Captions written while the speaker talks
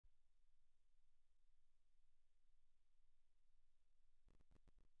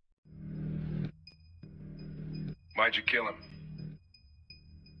Why'd you kill him?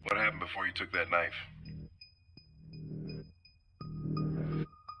 What happened before you took that knife?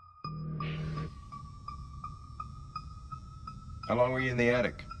 How long were you in the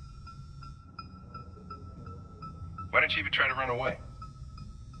attic? Why didn't you even try to run away?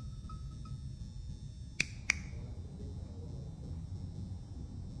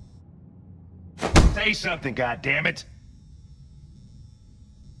 Say something, goddammit!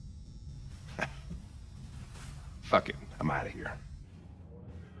 Fuck it, I'm out of here.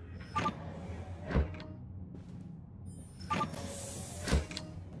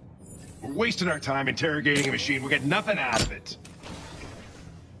 We're wasting our time interrogating a machine. We get nothing out of it.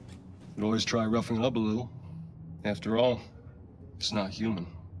 You always try roughing it up a little. After all, it's not human.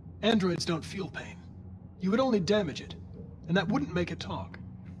 Androids don't feel pain. You would only damage it, and that wouldn't make it talk.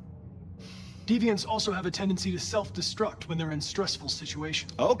 Deviants also have a tendency to self-destruct when they're in stressful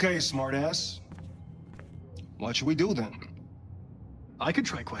situations. Okay, smartass. What should we do then? I could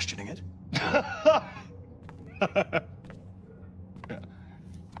try questioning it.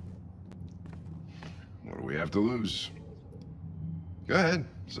 What do we have to lose? Go ahead.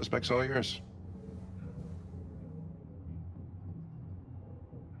 Suspect's all yours.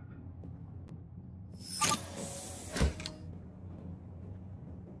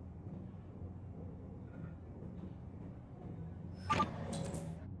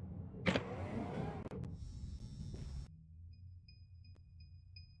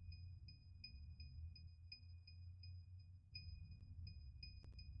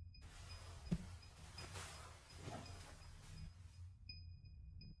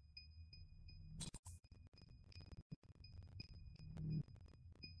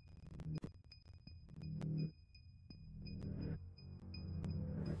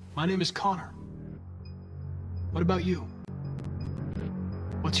 My name is Connor. What about you?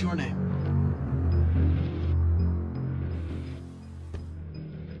 What's your name?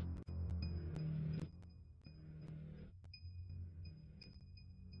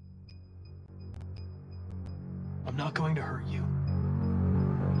 I'm not going to hurt you.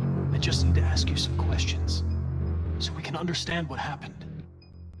 I just need to ask you some questions, so we can understand what happened.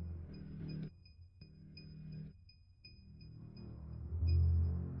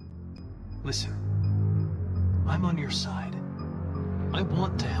 Listen, I'm on your side. I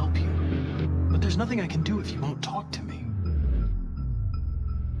want to help you, but there's nothing I can do if you won't talk to me.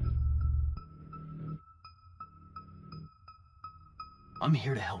 I'm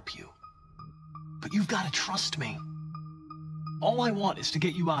here to help you, but you've got to trust me. All I want is to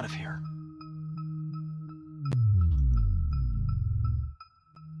get you out of here.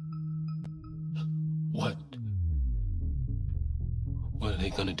 What? What are they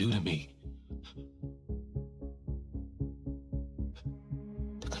gonna do to me?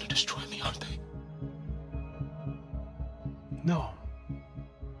 They're gonna destroy me, aren't they? No.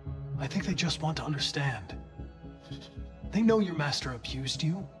 I think they just want to understand. They know your master abused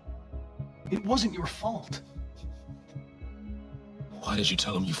you. It wasn't your fault. Why did you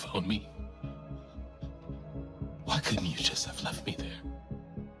tell them you found me? Why couldn't you just have left me there?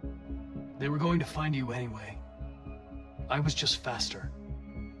 They were going to find you anyway. I was just faster.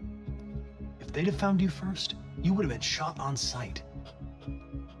 If they'd have found you first, you would have been shot on sight.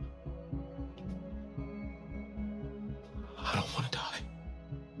 I don't want to die.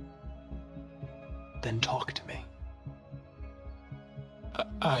 Then talk to me.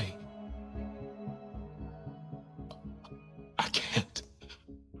 I can't.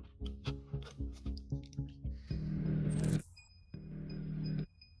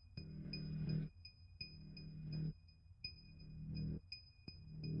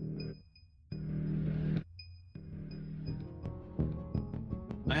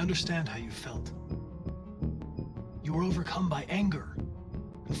 I understand how you felt. You were overcome by anger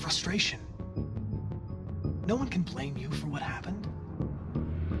and frustration. No one can blame you for what happened.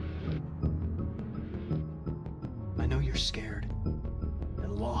 I know you're scared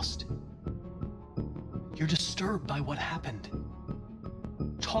and lost. You're disturbed by what happened.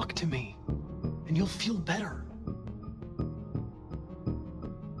 Talk to me, and you'll feel better.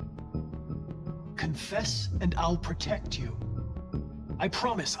 Confess, and I'll protect you. I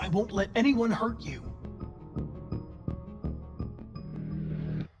promise I won't let anyone hurt you.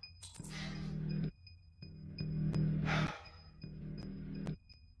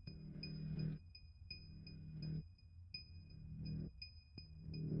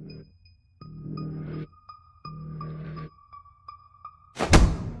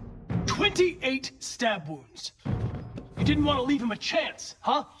 "28 stab wounds. You didn't want to leave him a chance,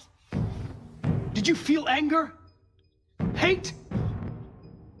 huh? Did you feel anger? Hate?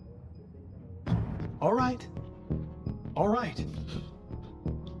 All right. All right.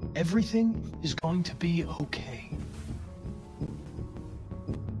 Everything is going to be okay.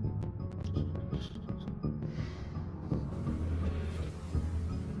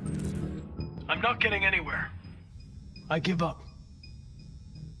 I'm not getting anywhere. I give up.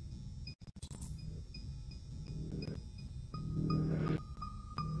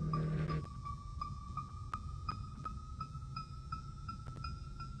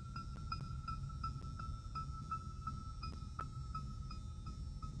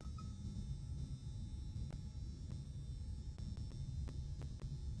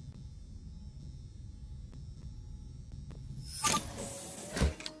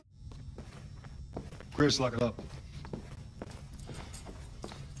 Chris, lock it up.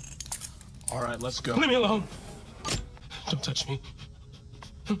 All right, let's go. Leave me alone. Don't touch me.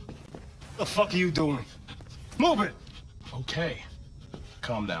 The fuck are you doing? Move it! Okay.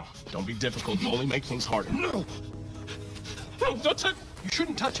 Calm down. Don't be difficult. You only make things harder. No! No, don't touch. You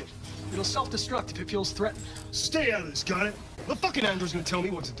shouldn't touch it. It'll self-destruct if it feels threatened. Stay out of this, got it? The fucking Andrew's gonna tell me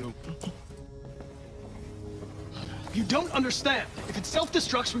what to do. You don't understand. If it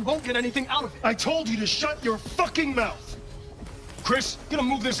self-destructs, we won't get anything out of it. I told you to shut your fucking mouth! Chris, you gonna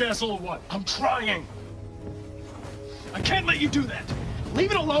move this asshole or what? I'm trying. I can't let you do that.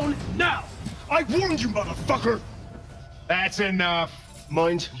 Leave it alone now. I warned you, motherfucker! That's enough.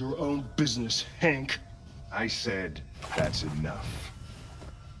 Mind your own business, Hank. I said that's enough.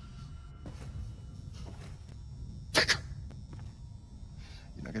 You're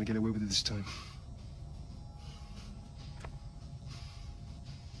not gonna get away with it this time.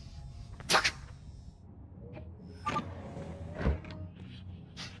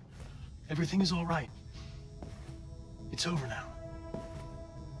 Everything is all right. It's over now.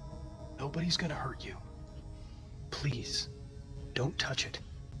 Nobody's gonna hurt you. Please, don't touch it.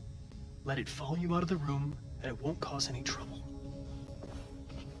 Let it follow you out of the room, and it won't cause any trouble.